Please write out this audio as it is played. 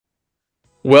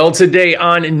Well, today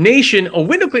on Nation, a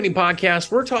window cleaning podcast,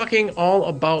 we're talking all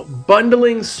about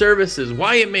bundling services,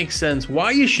 why it makes sense, why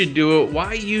you should do it,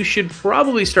 why you should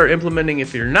probably start implementing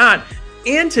if you're not.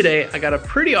 And today, I got a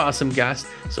pretty awesome guest,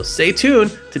 so stay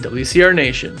tuned to WCR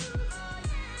Nation.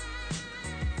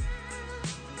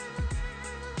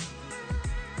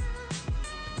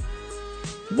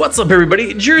 What's up,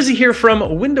 everybody? Jersey here from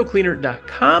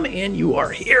windowcleaner.com, and you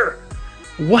are here.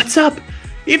 What's up?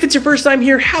 If it's your first time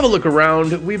here, have a look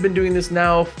around. We've been doing this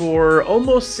now for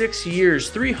almost 6 years,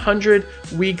 300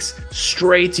 weeks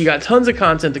straight. You got tons of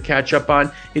content to catch up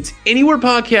on. It's anywhere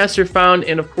podcasts are found,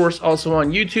 and of course also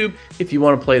on YouTube if you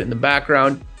want to play it in the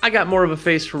background. I got more of a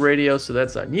face for radio, so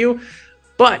that's on you.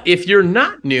 But if you're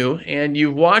not new and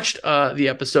you've watched the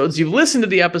episodes, you've listened to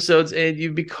the episodes, and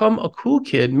you've become a cool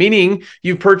kid, meaning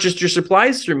you've purchased your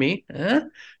supplies through me,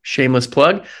 shameless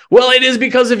plug. Well, it is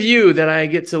because of you that I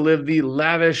get to live the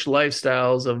lavish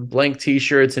lifestyles of blank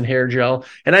t-shirts and hair gel,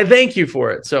 and I thank you for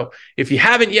it. So if you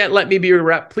haven't yet, let me be your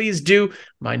rep. Please do.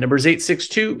 My number is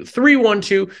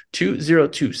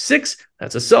 862-312-2026.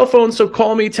 That's a cell phone, so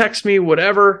call me, text me,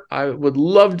 whatever. I would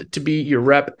love to be your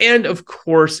rep. And of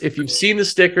course, if you've seen the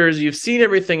stickers, you've seen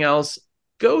everything else,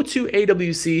 go to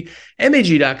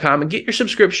awcmag.com and get your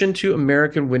subscription to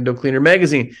American Window Cleaner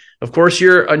Magazine. Of course,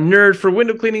 you're a nerd for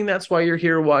window cleaning. That's why you're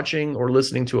here watching or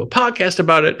listening to a podcast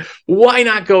about it. Why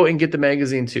not go and get the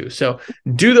magazine too? So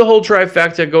do the whole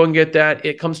trifecta. Go and get that.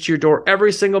 It comes to your door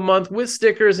every single month with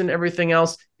stickers and everything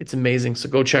else. It's amazing. So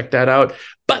go check that out.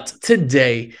 But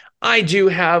today, I do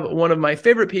have one of my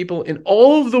favorite people in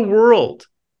all of the world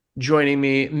joining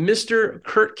me, Mr.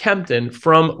 Curt Kempton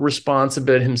from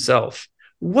Responsibid himself.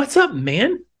 What's up,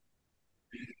 man?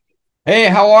 Hey,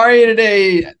 how are you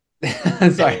today?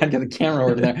 Sorry, I got the camera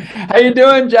over there. How you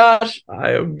doing, Josh?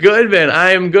 I am good, man.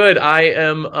 I am good. I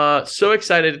am so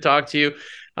excited to talk to you.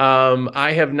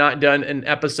 I have not done an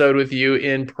episode with you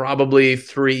in probably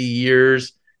 3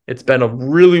 years. It's been a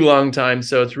really long time,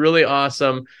 so it's really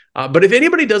awesome. But if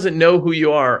anybody doesn't know who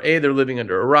you are, they're living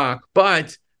under a rock.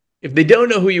 But if they don't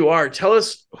know who you are, tell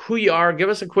us who you are. Give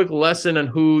us a quick lesson on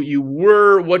who you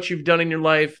were, what you've done in your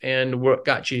life, and what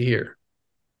got you here.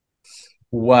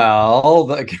 Well,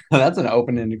 that's an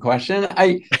open-ended question.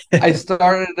 I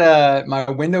started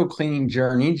my window cleaning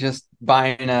journey just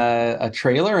buying a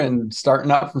trailer and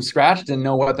starting up from scratch. Didn't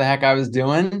know what the heck I was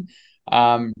doing.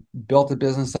 Built the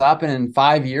business up, and in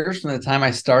 5 years from the time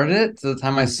I started it to the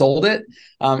time I sold it,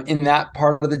 in that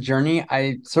part of the journey,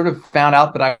 I sort of found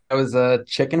out that I was a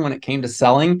chicken when it came to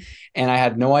selling, and I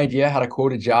had no idea how to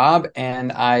quote a job,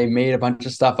 and I made a bunch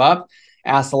of stuff up,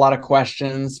 asked a lot of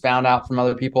questions, found out from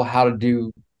other people how to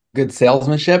do good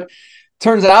salesmanship.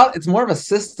 Turns out it's more of a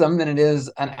system than it is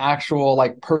an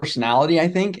actual personality, I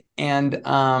think. And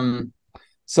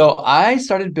so I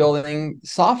started building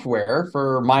software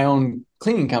for my own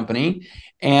cleaning company,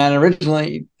 and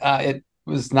originally it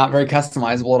was not very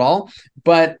customizable at all.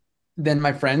 But then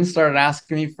my friends started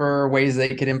asking me for ways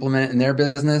they could implement it in their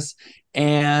business,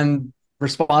 and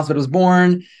Responsibid was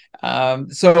born.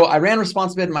 So I ran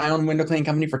Responsibid, my own window cleaning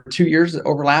company, for 2 years. It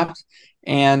overlapped,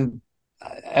 and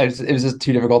it was just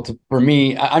too difficult for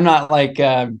me. I'm not like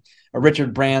a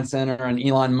Richard Branson or an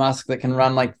Elon Musk that can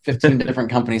run like 15 different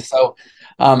companies. So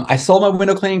I sold my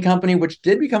window cleaning company, which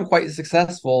did become quite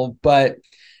successful, but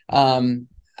I've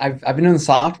been doing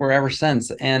software ever since.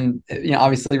 And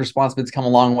obviously Responsibid's come a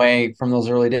long way from those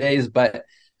early days, but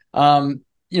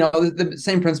the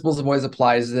same principles have always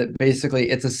applies. That basically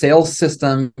it's a sales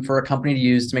system for a company to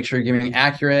use to make sure you're giving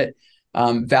accurate,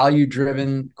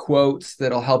 value-driven quotes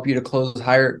that'll help you to close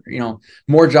higher,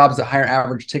 more jobs at higher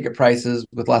average ticket prices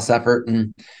with less effort.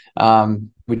 And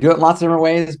we do it in lots of different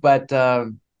ways, but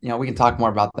we can talk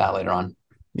more about that later on.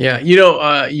 Yeah.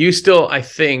 You still, I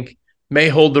think, may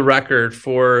hold the record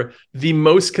for the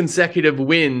most consecutive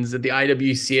wins at the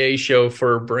IWCA show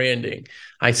for branding.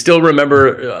 I still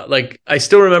remember,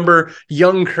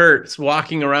 young Kurt's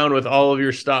walking around with all of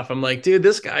your stuff. I'm like, dude,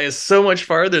 this guy is so much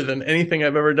farther than anything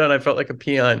I've ever done. I felt like a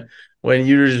peon when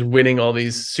you were just winning all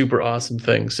these super awesome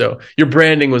things. So your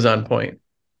branding was on point.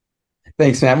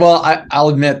 Thanks, man. Well, I'll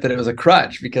admit that it was a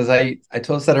crutch because I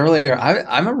told us that earlier.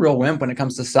 I'm a real wimp when it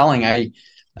comes to selling. I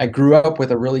grew up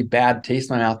with a really bad taste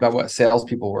in my mouth about what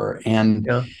salespeople were. And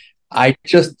I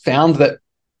just found that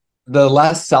the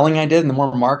less selling I did and the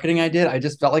more marketing I did, I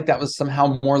just felt like that was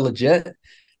somehow more legit.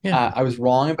 I was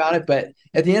wrong about it. But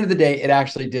at the end of the day, it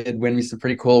actually did win me some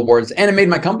pretty cool awards. And it made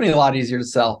my company a lot easier to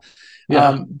sell.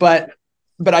 But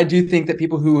I do think that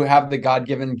people who have the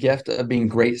God-given gift of being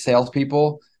great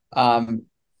salespeople, I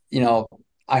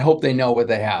hope they know what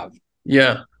they have.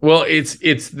 Yeah. Well,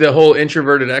 it's the whole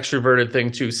introverted extroverted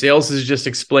thing too. Sales is just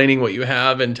explaining what you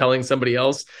have and telling somebody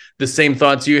else the same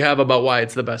thoughts you have about why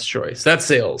it's the best choice. That's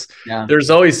sales. Yeah. There's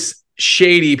always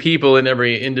shady people in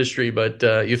every industry, but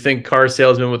you think car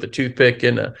salesman with a toothpick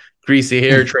and a greasy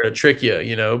hair trying to trick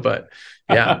you, but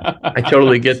yeah, I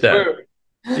totally get that. True.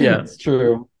 Yeah. It's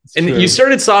true. It's And true. you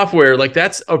started software, like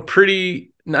that's a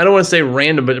pretty, I don't want to say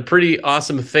random, but a pretty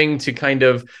awesome thing to kind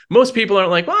of, most people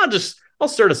aren't like, well, I'll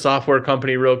start a software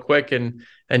company real quick and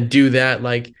do that.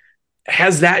 Like,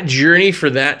 has that journey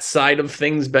for that side of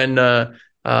things been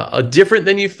different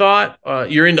than you thought?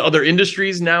 You're into other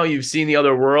industries now. You've seen the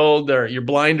other world, or your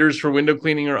blinders for window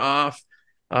cleaning are off.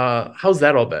 How's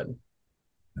that all been?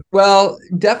 Well,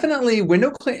 definitely window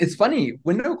clean. It's funny,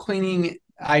 window cleaning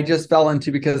I just fell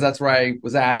into because that's where I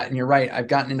was at. And you're right, I've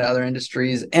gotten into other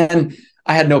industries and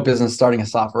I had no business starting a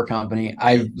software company.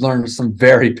 I've learned some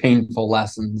very painful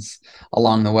lessons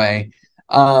along the way.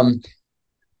 But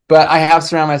I have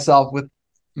surrounded myself with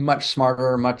much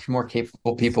smarter, much more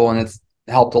capable people, and it's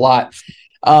helped a lot.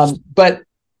 But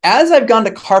as I've gone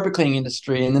to carpet cleaning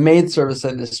industry and the maid service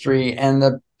industry and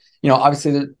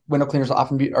obviously the window cleaners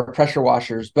often are pressure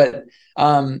washers, but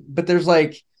there's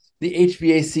like the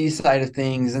HVAC side of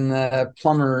things and the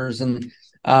plumbers and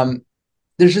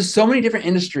there's just so many different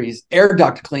industries. Air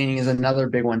duct cleaning is another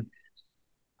big one.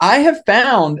 I have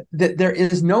found that there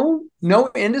is no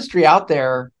industry out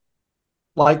there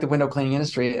like the window cleaning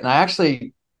industry. And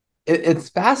it's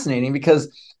fascinating because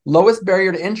lowest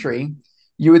barrier to entry,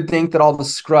 you would think that all the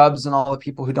scrubs and all the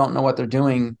people who don't know what they're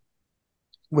doing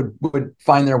would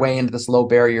find their way into this low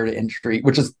barrier to entry,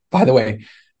 which is, by the way,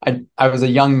 I was a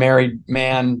young married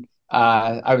man.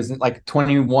 I was like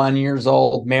 21 years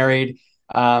old, married.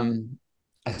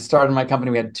 I started my company.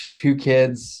 We had 2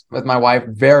 kids with my wife,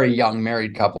 very young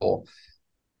married couple.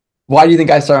 Why do you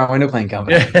think I started my window cleaning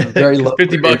company? Very low.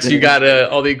 $50, you got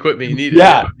all the equipment you needed.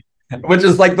 Yeah. Which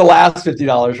is like the last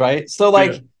 $50, right? So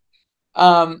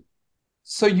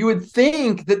so you would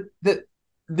think that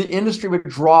the industry would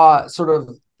draw sort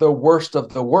of the worst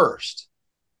of the worst.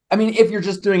 I mean, if you're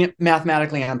just doing it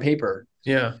mathematically on paper.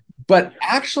 Yeah. But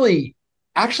actually,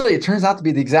 it turns out to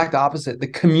be the exact opposite. The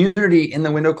community in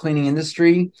the window cleaning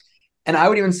industry, and I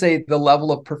would even say the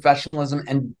level of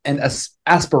professionalism and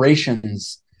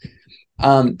aspirations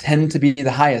tend to be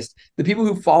the highest. The people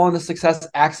who fall into success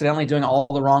accidentally doing all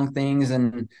the wrong things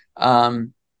and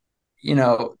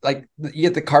like you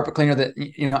get the carpet cleaner that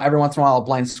every once in a while a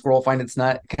blind squirrel find its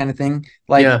nut kind of thing.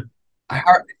 Like, yeah.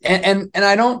 And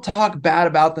I don't talk bad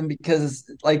about them because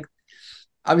like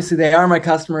obviously they are my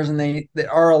customers and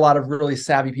there are a lot of really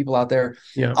savvy people out there.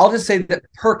 Yeah. I'll just say that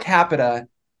per capita,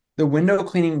 the window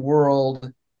cleaning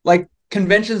world, like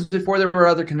conventions before there were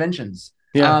other conventions.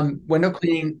 Yeah. Window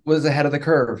cleaning was ahead of the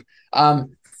curve.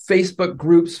 Facebook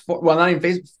groups, not even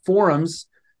Facebook,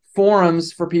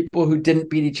 forums for people who didn't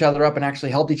beat each other up and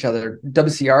actually helped each other.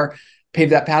 WCR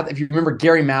paved that path. If you remember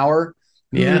Gary Maurer,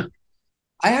 yeah,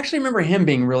 I actually remember him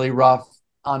being really rough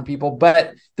on people,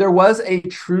 but there was a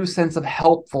true sense of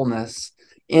helpfulness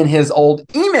in his old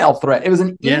email thread. It was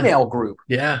an email group.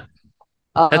 Yeah,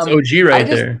 that's OG right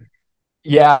there.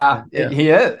 Yeah, he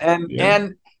is,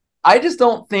 and I just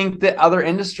don't think that other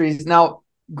industries. Now,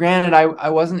 granted, I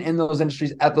wasn't in those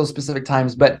industries at those specific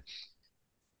times, but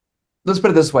let's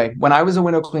put it this way: when I was a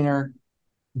window cleaner,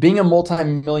 being a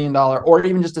multi-million-dollar or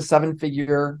even just a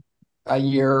 7-figure a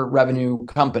year revenue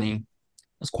company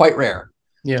was quite rare.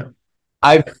 Yeah,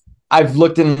 I've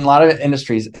looked in a lot of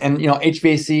industries, and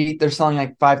HVAC, they're selling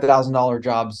like $5,000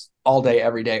 jobs all day,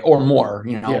 every day, or more.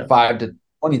 $5,000 to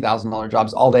 $20,000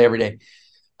 jobs all day, every day.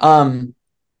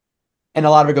 And a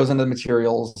lot of it goes into the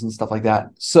materials and stuff like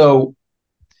that. So,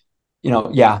 there's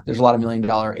a lot of $1 million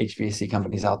HVAC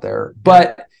companies out there.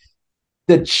 But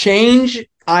the change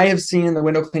I have seen in the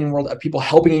window cleaning world of people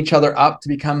helping each other up to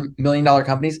become $1 million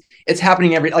companies, it's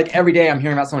happening every day. I'm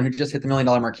hearing about someone who just hit the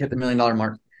 $1 million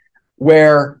mark,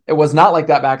 where it was not like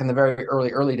that back in the very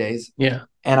early days. Yeah.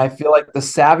 And I feel like the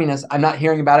savviness, I'm not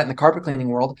hearing about it in the carpet cleaning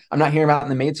world. I'm not hearing about it in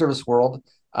the maid service world.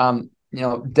 Debbie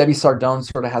Sardone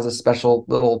sort of has a special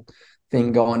little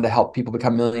thing going to help people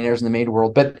become millionaires in the maid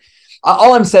world. But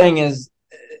all I'm saying is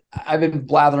I've been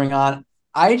blathering on.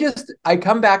 I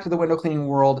come back to the window cleaning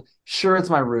world. Sure, it's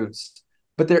my roots,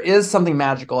 but there is something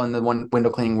magical in the window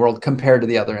cleaning world compared to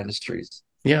the other industries.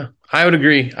 Yeah, I would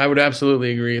agree. I would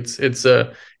absolutely agree.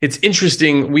 It's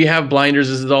interesting. We have blinders.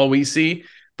 This is all we see,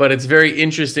 but it's very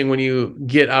interesting when you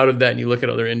get out of that and you look at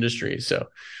other industries. So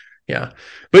yeah,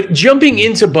 but jumping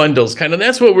into bundles, kind of,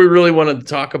 that's what we really wanted to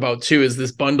talk about too, is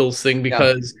this bundles thing,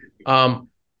 because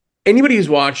anybody who's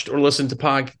watched or listened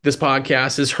to this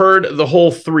podcast has heard the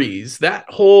whole threes. That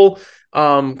whole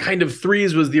kind of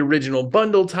threes was the original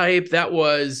bundle type. That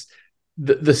was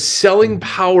the selling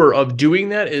power of doing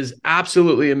that is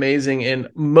absolutely amazing. And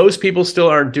most people still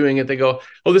aren't doing it. They go,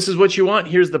 oh, this is what you want.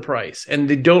 Here's the price. And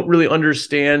they don't really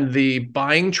understand the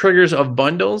buying triggers of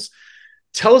bundles.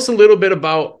 Tell us a little bit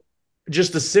about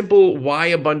just the simple why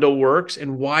a bundle works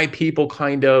and why people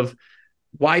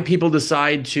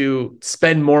decide to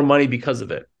spend more money because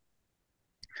of it.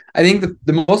 I think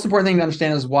the most important thing to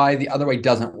understand is why the other way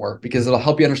doesn't work, because it'll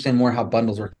help you understand more how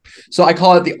bundles work. So I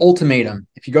call it the ultimatum.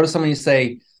 If you go to someone, you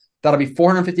say, that'll be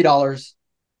 $450,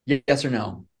 yes or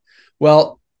no.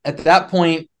 Well, at that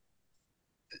point,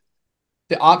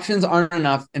 the options aren't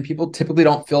enough, and people typically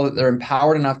don't feel that they're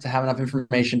empowered enough to have enough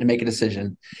information to make a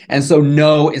decision. And so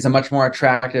no is a much more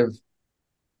attractive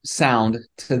sound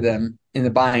to them in the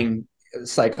buying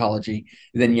psychology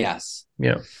than yes.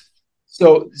 Yeah.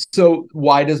 So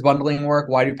why does bundling work?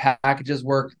 Why do packages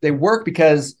work? They work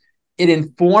because it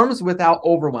informs without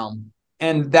overwhelm.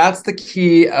 And that's the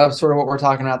key of sort of what we're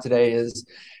talking about today is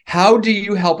how do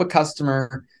you help a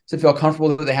customer to feel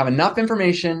comfortable that they have enough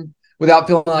information without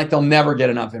feeling like they'll never get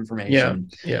enough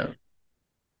information? Yeah.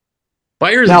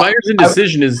 Buyers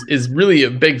indecision is really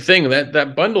a big thing.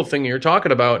 That bundle thing you're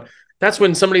talking about, that's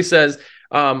when somebody says,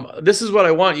 this is what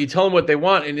I want. You tell them what they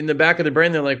want. And in the back of the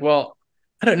brain, they're like, well,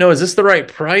 I don't know. Is this the right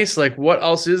price? Like, what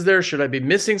else is there? Should I be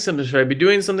missing something? Should I be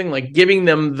doing something? Like giving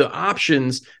them the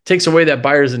options takes away that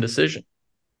buyer's indecision.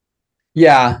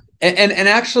 Yeah. And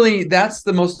actually, that's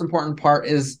the most important part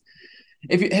is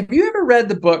have you ever read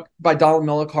the book by Donald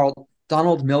Miller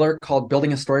called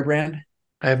Building a Story Brand?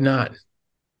 I have not.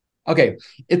 Okay.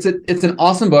 It's an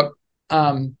awesome book,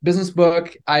 business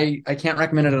book. I can't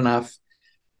recommend it enough.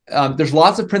 There's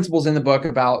lots of principles in the book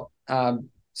about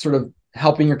sort of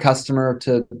helping your customer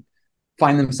to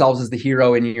find themselves as the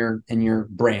hero in your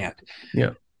brand. Yeah.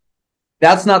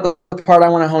 That's not the part I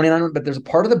want to hone in on, but there's a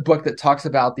part of the book that talks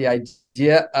about the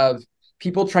idea of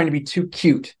people trying to be too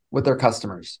cute with their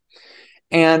customers.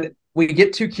 And we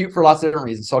get too cute for lots of different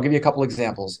reasons. So I'll give you a couple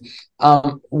examples.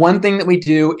 One thing that we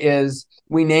do is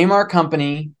we name our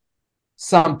company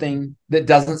something that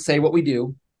doesn't say what we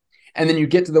do. And then you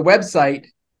get to the website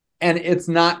and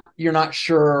you're not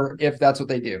sure if that's what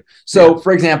they do. So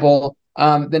for example,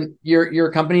 then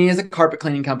your company is a carpet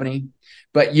cleaning company,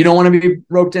 but you don't want to be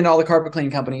roped into all the carpet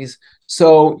cleaning companies.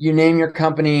 So you name your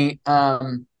company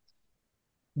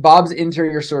Bob's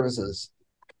Interior Services.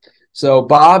 So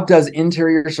Bob does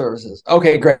interior services.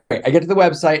 Okay, great. I get to the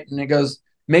website and it goes,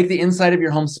 make the inside of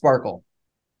your home sparkle.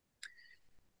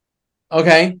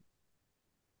 Okay.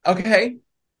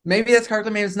 Maybe that's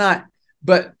carpet, maybe it's not.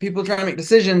 But people are trying to make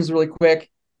decisions really quick.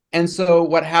 And so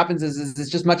what happens is it's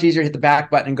just much easier to hit the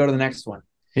back button and go to the next one.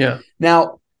 Yeah.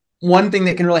 Now, one thing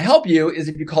that can really help you is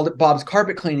if you called it Bob's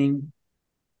Carpet Cleaning,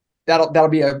 that'll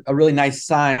be a really nice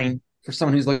sign for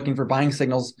someone who's looking for buying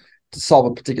signals to solve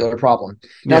a particular problem.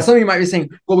 Now, some of you might be saying,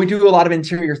 well, we do a lot of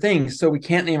interior things, so we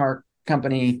can't name our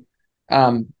company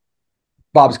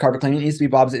Bob's Carpet Cleaning. It needs to be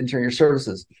Bob's Interior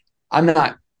Services. I'm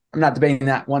not debating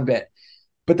that one bit.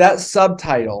 But that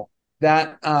subtitle,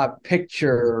 that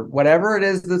picture, whatever it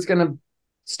is that's going to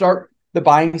start the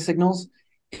buying signals,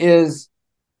 is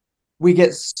we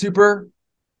get super,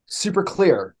 super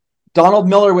clear. Donald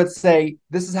Miller would say,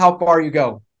 this is how far you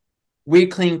go. We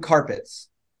clean carpets.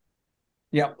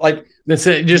 Yeah, like that's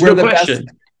it. Just no question.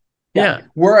 Yeah.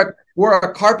 We're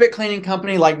a carpet cleaning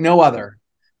company like no other.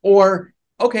 Or,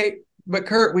 okay, but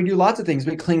Curt, we do lots of things.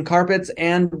 We clean carpets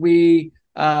and we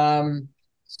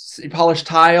polish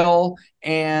tile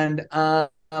and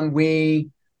we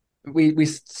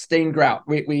stain grout.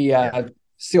 We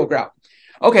seal grout.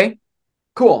 Okay,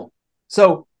 cool.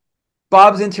 So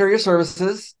Bob's Interior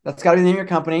Services, that's got to be the name of your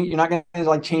company. You're not going to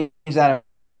like change that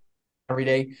every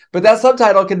day. But that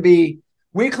subtitle could be,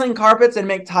 we clean carpets and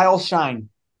make tiles shine.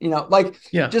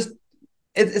 Just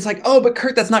it's like, oh, but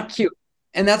Curt, that's not cute.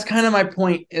 And that's kind of my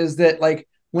point, is that like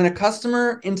when a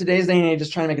customer in today's day and age is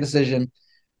trying to make a decision,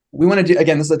 we want to do,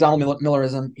 again, this is a Donald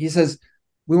Millerism. He says,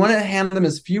 we want to hand them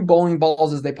as few bowling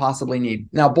balls as they possibly need.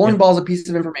 Now, bowling ball is a piece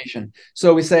of information.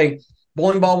 So we say,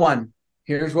 bowling ball 1,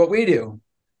 here's what we do.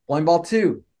 Bowling ball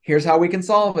 2, here's how we can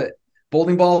solve it.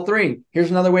 Bowling ball 3,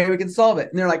 here's another way we can solve it.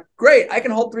 And they're like, great, I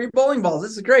can hold 3 bowling balls.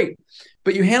 This is great.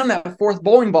 But you hand them that 4th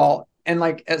bowling ball, and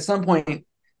like at some point,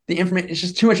 the information, it's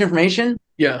just too much information.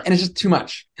 Yeah. And it's just too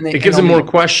much. And it gives them more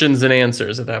questions than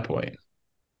answers at that point.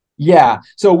 Yeah.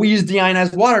 So we use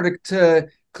deionized water to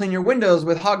clean your windows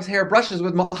with hog's hair brushes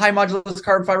with high modulus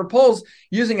carbon fiber poles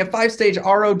using a 5-stage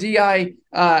RODI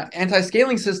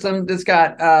anti-scaling system that's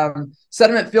got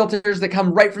sediment filters that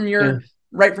come right from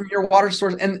your water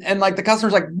source, and like the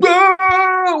customer's like,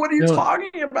 whoa, what are you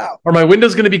talking about? Are my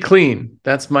windows going to be clean?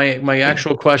 That's my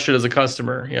actual question as a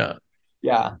customer.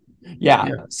 Yeah.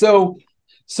 So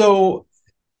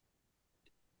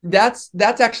that's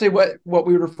actually what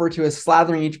we would refer to as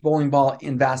slathering each bowling ball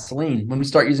in Vaseline when we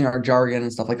start using our jargon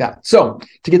and stuff like that. So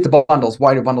to get the bundles,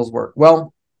 why do bundles work?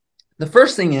 Well, the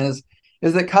first thing is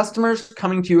that customers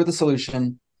coming to you with a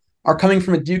solution are coming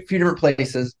from a few different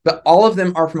places, but all of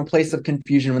them are from a place of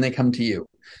confusion when they come to you.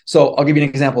 So I'll give you an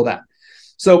example of that.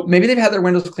 So maybe they've had their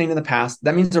windows cleaned in the past.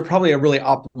 That means they're probably a really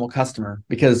optimal customer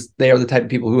because they are the type of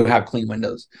people who have clean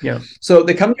windows. Yeah. So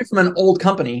they come to you from an old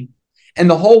company, and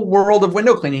the whole world of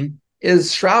window cleaning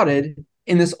is shrouded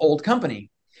in this old company.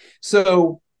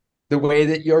 So the way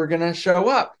that you're going to show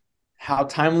up, how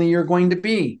timely you're going to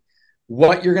be,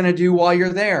 what you're going to do while you're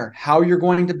there, how you're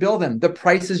going to bill them, the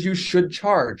prices you should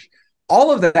charge.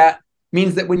 All of that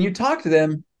means that when you talk to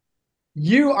them,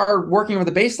 you are working with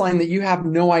a baseline that you have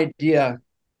no idea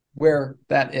where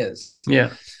that is.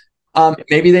 Yeah.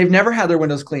 Maybe they've never had their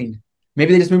windows cleaned.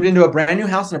 Maybe they just moved into a brand new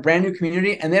house in a brand new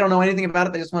community and they don't know anything about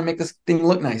it. They just want to make this thing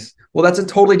look nice. Well, that's a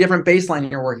totally different baseline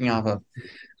you're working off of.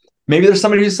 Maybe there's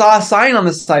somebody who saw a sign on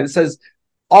the side that says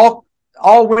all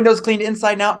windows cleaned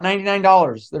inside and out,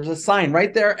 $99. There's a sign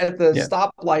right there at the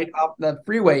stoplight off the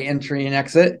freeway entry and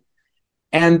exit.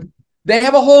 And they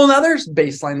have a whole nother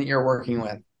baseline that you're working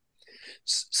with.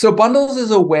 So bundles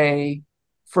is a way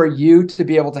for you to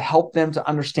be able to help them to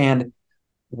understand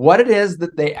what it is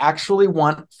that they actually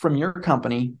want from your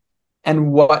company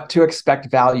and what to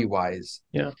expect value-wise.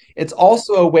 Yeah. It's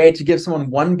also a way to give someone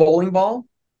one bowling ball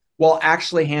while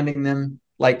actually handing them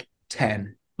like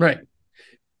 10. Right.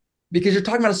 Because you're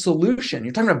talking about a solution.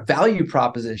 You're talking about a value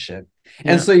proposition.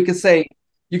 Yeah. And so you could say,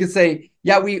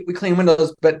 yeah, we clean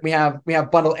windows, but we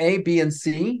have bundle A, B, and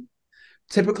C.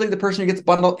 Typically, the person who gets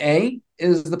bundle A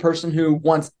is the person who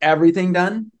wants everything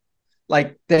done.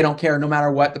 Like they don't care no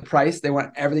matter what the price. They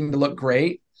want everything to look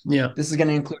great. Yeah. This is going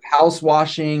to include house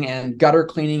washing and gutter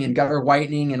cleaning and gutter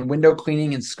whitening and window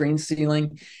cleaning and screen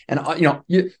sealing. And,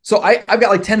 so I've got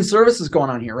like 10 services going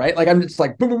on here, right? Like I'm just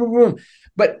like, boom, boom, boom, boom.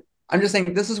 But I'm just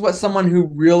saying this is what someone who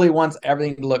really wants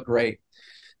everything to look great.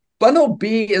 Bundle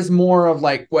B is more of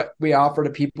like what we offer to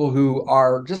people who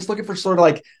are just looking for sort of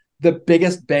like the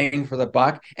biggest bang for the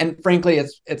buck. And frankly,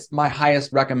 it's my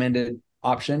highest recommended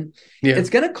option. Yeah.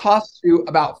 It's going to cost you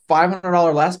about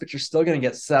 $500 less, but you're still going to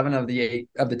get 7 of the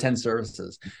 10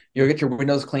 services. You'll get your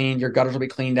windows cleaned, your gutters will be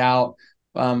cleaned out.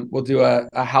 We'll do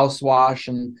a house wash,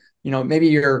 and maybe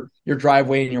your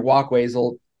driveway and your walkways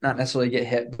will not necessarily get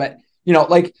hit, but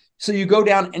so you go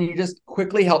down and you just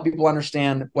quickly help people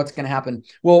understand what's going to happen.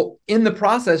 Well, in the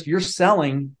process, you're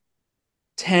selling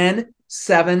 10,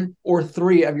 7, or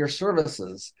 3 of your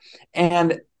services,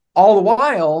 and all the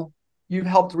while you've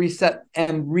helped reset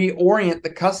and reorient the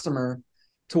customer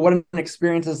to what an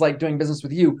experience is like doing business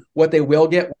with you, what they will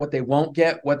get, what they won't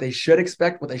get, what they should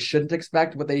expect, what they shouldn't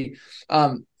expect, what they,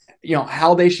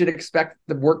 how they should expect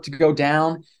the work to go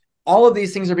down. All of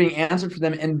these things are being answered for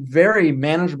them in very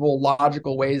manageable,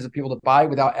 logical ways of people to buy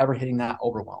without ever hitting that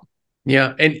overwhelm.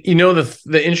 Yeah. And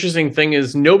the interesting thing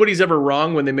is nobody's ever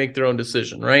wrong when they make their own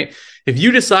decision, right? If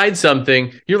you decide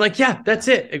something, you're like, yeah, that's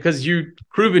it, because you've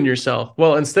proven yourself.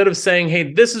 Well, instead of saying,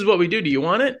 hey, this is what we do, you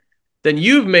want it? Then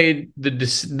you've made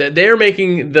they're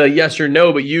making the yes or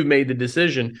no, but you've made the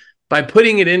decision by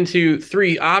putting it into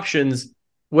 3 options.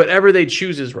 Whatever they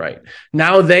choose is right.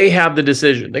 Now they have the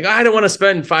decision. Like, I don't want to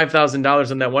spend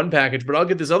 $5,000 on that one package, but I'll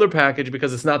get this other package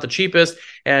because it's not the cheapest,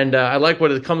 and I like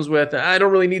what it comes with. I don't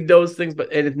really need those things,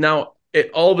 but it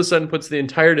all of a sudden puts the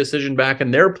entire decision back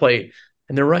in their plate,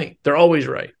 and they're right. They're always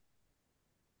right.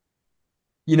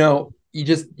 You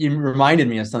reminded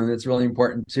me of something that's really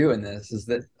important too in this, is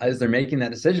that as they're making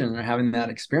that decision and they're having that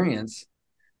experience,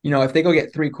 if they go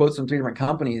get 3 quotes from 3 different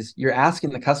companies, you're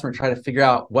asking the customer to try to figure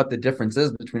out what the difference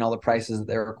is between all the prices that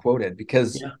they're quoted.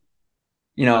 Because,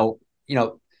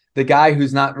 the guy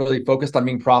who's not really focused on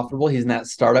being profitable, he's in that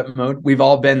startup mode. We've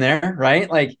all been there, right?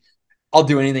 Like, I'll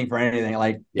do anything for anything.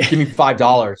 Like, give me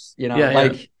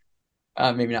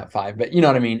 $5, maybe not 5, but you know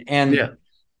what I mean? And,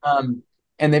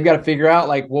 and they've got to figure out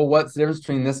like, well, what's the difference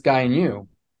between this guy and you?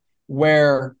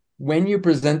 Where when you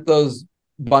present those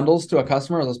bundles to a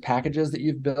customer, or those packages that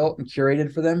you've built and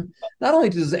curated for them, not only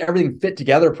does everything fit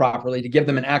together properly to give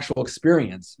them an actual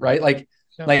experience, right? Like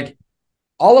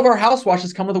all of our house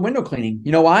washes come with a window cleaning.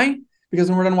 You know why? because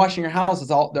when we're done washing your house,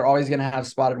 they're always going to have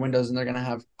spotted windows and they're going to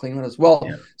have clean windows. Well,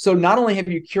 Yeah. so not only have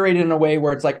you curated in a way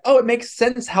where it's like, oh, it makes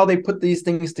sense how they put these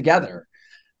things together.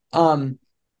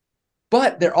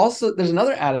 But there's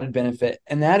another added benefit,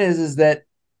 and that is that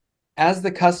as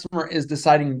the customer is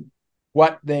deciding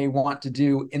what they want to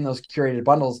do in those curated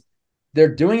bundles,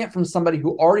 they're doing it from somebody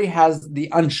who already has the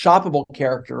unshoppable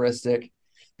characteristic.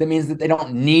 That means that they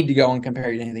don't need to go and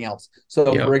compare you to anything else.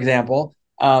 So, for example,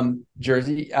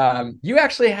 Jersey, you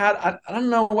actually had, I don't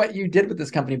know what you did with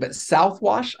this company, but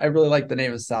Southwash. I really like the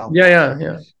name of Southwash.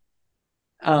 Yeah.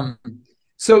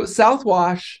 So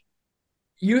Southwash,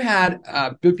 you had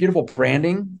beautiful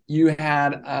branding. You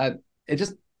had it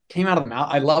just came out of the mouth.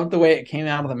 I loved the way it came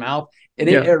out of the mouth. It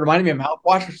reminded me of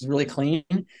mouthwash, which is really clean.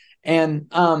 And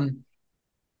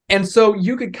so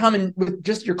you could come in with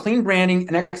just your clean branding,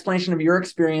 an explanation of your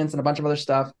experience, and a bunch of other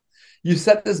stuff. You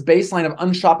set this baseline of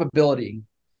unshoppability.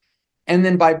 And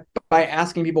then by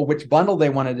asking people which bundle they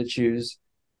wanted to choose,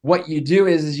 what you do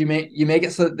is you make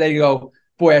it so that they go,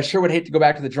 boy, I sure would hate to go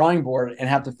back to the drawing board and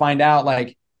have to find out,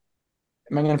 like,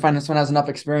 am I going to find someone who has enough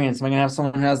experience? Am I going to have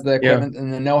someone who has the equipment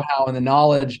and the know-how and the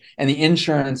knowledge and the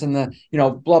insurance and the,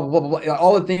 blah, blah, blah, blah, blah,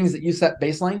 all the things that you set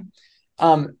baseline?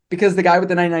 Because the guy with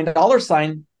the $99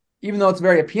 sign, even though it's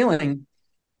very appealing,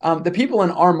 the people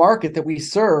in our market that we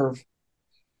serve,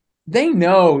 they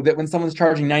know that when someone's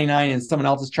charging $99 and someone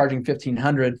else is charging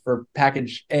 $1,500 for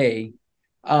package A,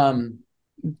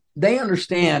 they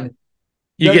understand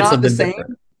you get something the same.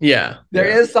 Different. Yeah. There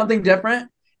is something different.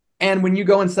 And when you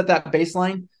go and set that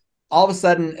baseline, all of a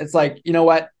sudden it's like, you know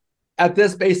what? At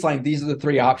this baseline, these are the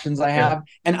three options I have.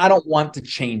 And I don't want to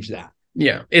change that.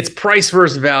 Yeah. It's price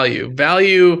versus value.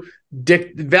 Value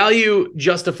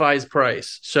justifies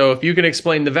price. So if you can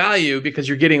explain the value because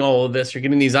you're getting all of this, you're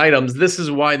getting these items, this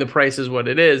is why the price is what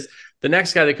it is. The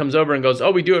next guy that comes over and goes,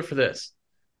 oh, we do it for this.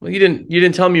 Well, you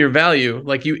didn't tell me your value.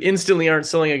 Like, you instantly aren't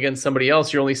selling against somebody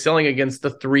else. You're only selling against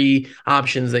the three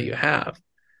options that you have.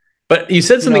 But you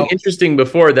said something interesting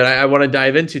before that I want to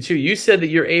dive into too. You said that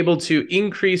you're able to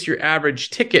increase your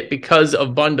average ticket because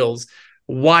of bundles.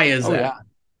 Why is that? Yeah.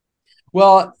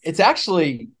 Well, it's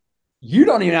actually, you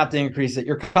don't even have to increase it.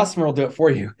 Your customer will do it for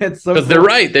you. It's so because they're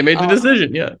right. They made the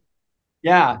decision. Yeah.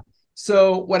 Yeah.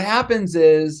 So what happens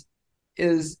is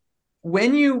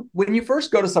when you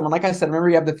first go to someone, like I said, remember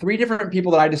you have the three different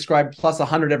people that I described plus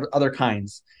 100 other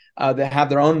kinds that have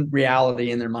their own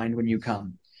reality in their mind when you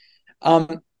come.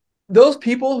 Those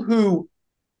people who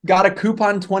got a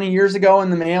coupon 20 years ago in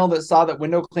the mail that saw that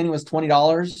window cleaning was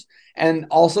 $20, and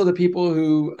also the people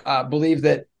who believe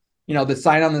that, the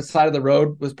sign on the side of the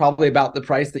road was probably about the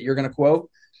price that you're going to quote.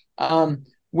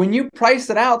 When you price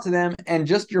it out to them and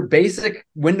just your basic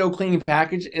window cleaning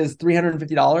package is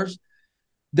 $350,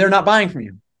 they're not buying from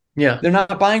you. Yeah. They're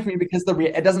not buying from you because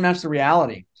it doesn't match the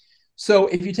reality. So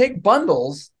if you take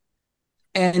bundles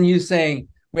and you say,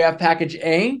 we have package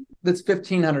A, that's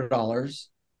 $1,500.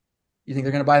 You think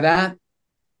they're going to buy that?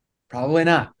 Probably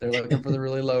not. They're looking for the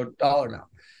really low dollar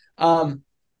amount.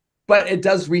 But it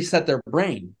does reset their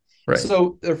brain. Right.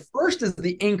 So the first is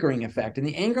the anchoring effect. And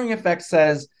the anchoring effect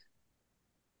says,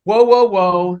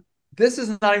 whoa, this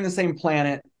is not even the same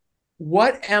planet.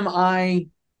 What am I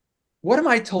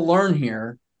to learn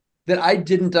here that I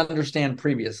didn't understand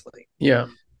previously? Yeah.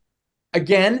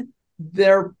 Again,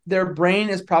 their brain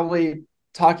is probably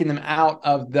talking them out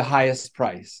of the highest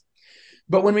price.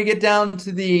 But when we get down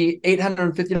to the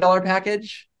 $850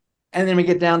 package, and then we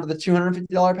get down to the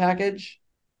 $250 package,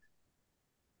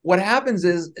 what happens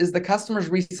is the customer's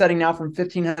resetting now from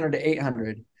 $1,500 to $800,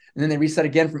 and then they reset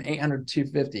again from $800 to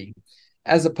 $250,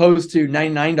 as opposed to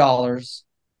 $99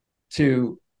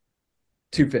 to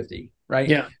 $250, right?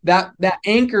 Yeah. That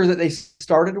anchor that they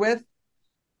started with,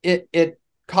 it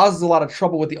causes a lot of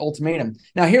trouble with the ultimatum.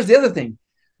 Now, here's the other thing.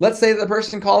 Let's say the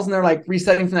person calls and they're like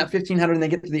resetting from that $1,500 and they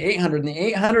get to the $800, and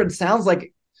the $800 sounds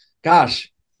like,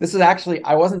 gosh, this is actually,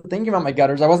 I wasn't thinking about my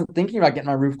gutters. I wasn't thinking about getting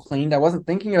my roof cleaned. I wasn't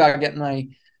thinking about getting my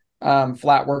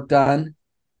flat work done.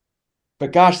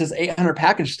 But gosh, this $800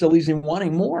 package still leaves me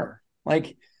wanting more.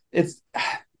 Like, if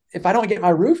I don't get my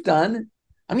roof done,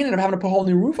 I'm going to end up having to put a whole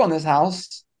new roof on this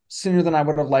house sooner than I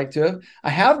would have liked to have. I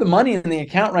have the money in the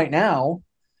account right now.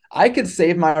 I could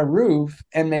save my roof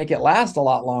and make it last a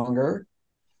lot longer.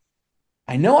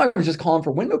 I know I was just calling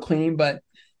for window cleaning, but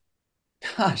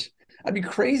gosh, I'd be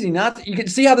crazy not to. You can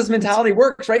see how this mentality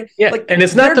works, right? Yeah, like, and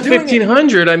it's not the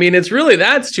 $1,500. I mean, it's really,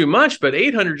 that's too much, but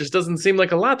 $800 just doesn't seem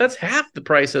like a lot. That's half the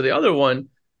price of the other one.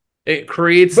 It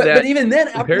creates that. But even then,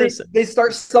 after they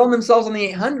start selling themselves on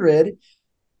the $800,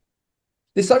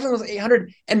 They start selling those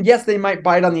 800, and yes, they might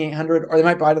bite on the 800 or they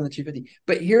might bite on the 250.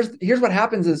 But here's what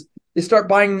happens is they start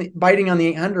biting on the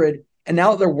 800, and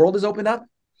now that their world is opened up,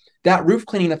 that roof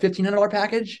cleaning, the $1,500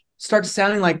 package starts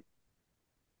sounding like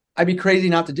I'd be crazy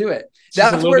not to do it.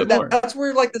 That's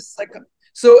where like this, like,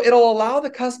 so it'll allow the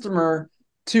customer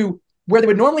to, where they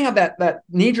would normally have that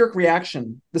knee-jerk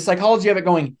reaction, the psychology of it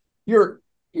going, you're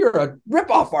a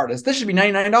rip-off artist. This should be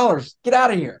 $99. Get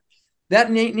out of here. That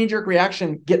knee-jerk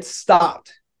reaction gets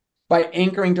stopped by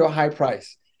anchoring to a high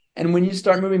price. And when you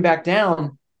start moving back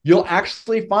down, you'll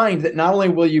actually find that not only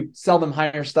will you sell them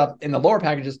higher stuff in the lower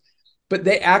packages, but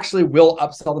they actually will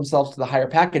upsell themselves to the higher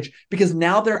package because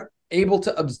now they're able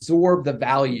to absorb the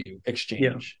value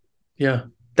exchange. Yeah.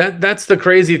 That's the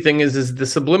crazy thing is the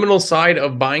subliminal side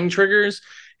of buying triggers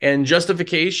and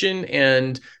justification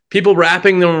and people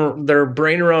wrapping their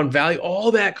brain around value.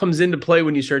 All that comes into play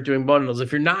when you start doing bundles.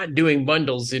 If you're not doing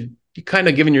bundles, you're kind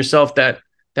of giving yourself that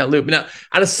loop. Now,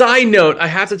 on a side note, I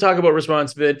have to talk about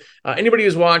response bid. Anybody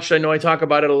who's watched, I know I talk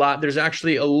about it a lot. There's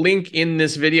actually a link in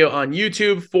this video on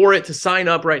YouTube for it to sign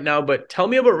up right now. But tell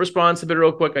me about response bid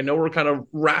real quick. I know we're kind of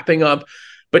wrapping up,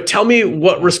 but tell me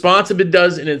what response bid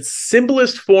does in its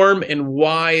simplest form and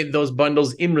why those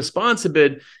bundles in response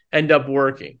bid end up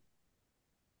working.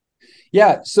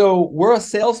 Yeah, so we're a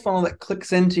sales funnel that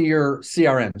clicks into your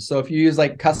CRM. So if you use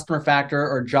like Customer Factor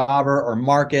or Jobber or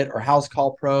Market or House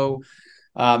Call Pro,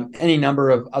 any number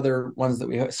of other ones that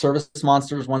we have, Service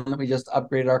Monster is one that we just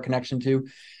upgraded our connection to.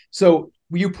 So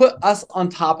you put us on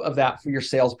top of that for your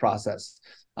sales process.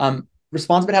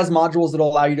 ResponsiBid has modules that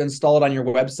will allow you to install it on your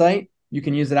website. You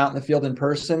can use it out in the field in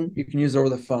person. You can use it over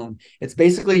the phone. It's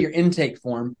basically your intake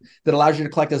form that allows you to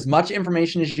collect as much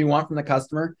information as you want from the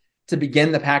customer to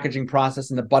begin the packaging process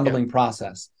and the bundling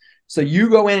process. So you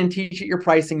go in and teach it your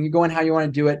pricing. You go in how you want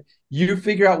to do it. You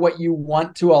figure out what you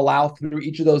want to allow through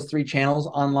each of those 3 channels,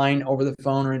 online, over the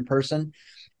phone, or in person.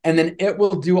 And then it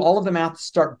will do all of the math to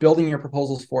start building your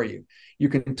proposals for you. You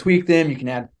can tweak them. You can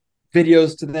add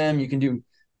videos to them. You can do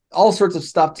all sorts of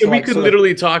stuff. We could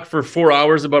literally talk for 4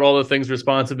 hours about all the things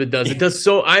ResponsiBid does. It does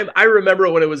so. I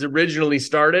remember when it was originally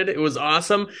started, it was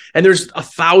awesome. And there's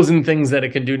 1,000 things that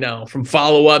it can do now, from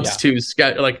follow-ups to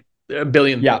like a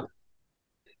billion. Yeah.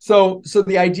 So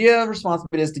the idea of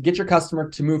ResponsiBid is to get your customer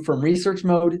to move from research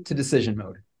mode to decision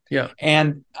mode. Yeah.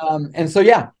 And so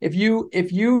yeah, if you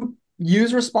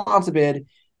use ResponsiBid,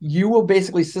 you will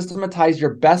basically systematize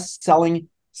your best-selling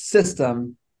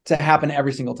system to happen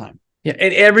every single time. Yeah,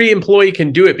 and every employee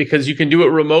can do it because you can do it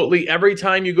remotely. Every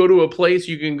time you go to a place,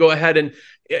 you can go ahead and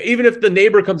even if the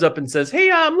neighbor comes up and says, hey,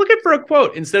 I'm looking for a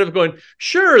quote, instead of going,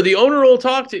 sure, the owner will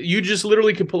talk to you, just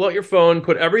literally can pull out your phone,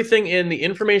 put everything in, the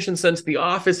information sent to the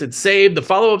office, it's saved, the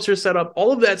follow-ups are set up,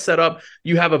 all of that set up.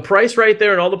 You have a price right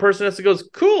there, and all the person has to go,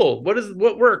 cool,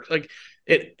 what worked? Like,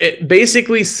 it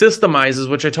basically systemizes,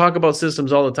 which I talk about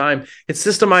systems all the time. It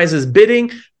systemizes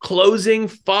bidding, closing,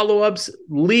 follow-ups,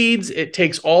 leads. It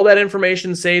takes all that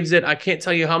information, saves it. I can't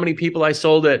tell you how many people I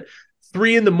sold at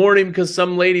 3 in the morning because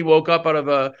some lady woke up out of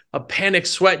a panic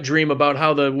sweat dream about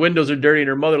how the windows are dirty and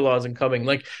her mother-in-law isn't coming.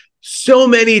 Like, so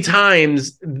many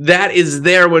times that is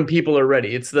there when people are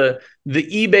ready. It's the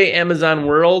eBay, Amazon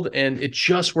world, and it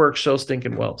just works so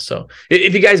stinking well. So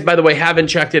if you guys, by the way, haven't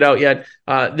checked it out yet,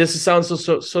 this sounds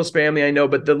so spammy, I know,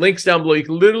 but the link's down below. You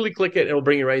can literally click it. It'll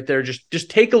bring you right there.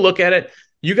 Just take a look at it.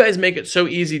 You guys make it so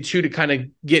easy too to kind of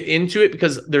get into it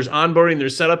because there's onboarding,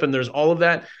 there's setup, and there's all of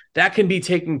that. That can be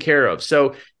taken care of.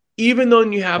 So even though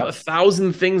you have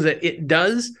 1,000 things that it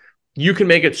does, you can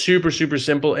make it super, super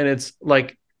simple. And it's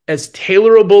like as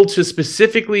tailorable to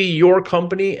specifically your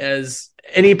company as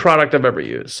any product I've ever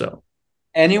used. So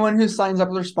anyone who signs up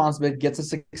with ResponsiBid gets a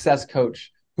success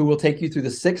coach who will take you through the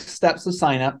 6 steps of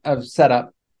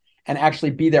setup and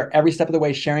actually be there every step of the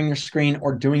way, sharing your screen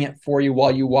or doing it for you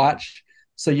while you watch.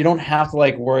 So you don't have to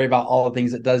like worry about all the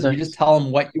things it does. Nice. You just tell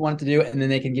them what you want to do, and then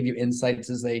they can give you insights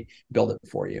as they build it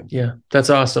for you. Yeah, that's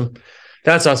awesome.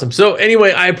 That's awesome. So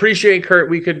anyway, I appreciate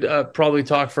Curt. We could probably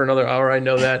talk for another hour. I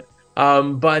know that.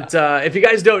 But if you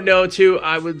guys don't know too,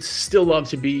 I would still love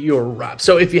to be your rep.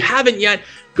 So if you haven't yet,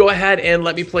 go ahead and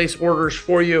let me place orders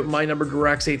for you. My number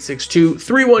direct's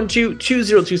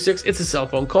 862-312-2026. It's a cell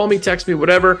phone. Call me, text me,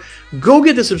 whatever. Go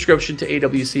get the subscription to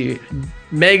AWC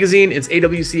Magazine. It's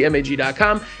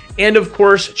awcmag.com. And of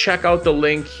course, check out the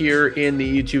link here in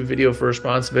the YouTube video for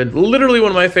ResponsiBid. Literally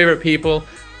one of my favorite people.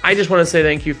 I just want to say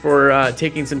thank you for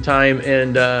taking some time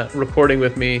and recording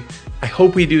with me. I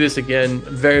hope we do this again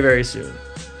very, very soon.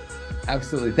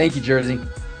 Absolutely. Thank you, Jersey.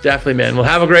 Definitely, man. Well,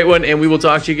 have a great one, and we will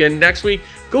talk to you again next week.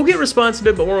 Go get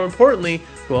ResponsiBid, but more importantly,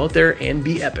 go out there and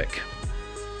be epic.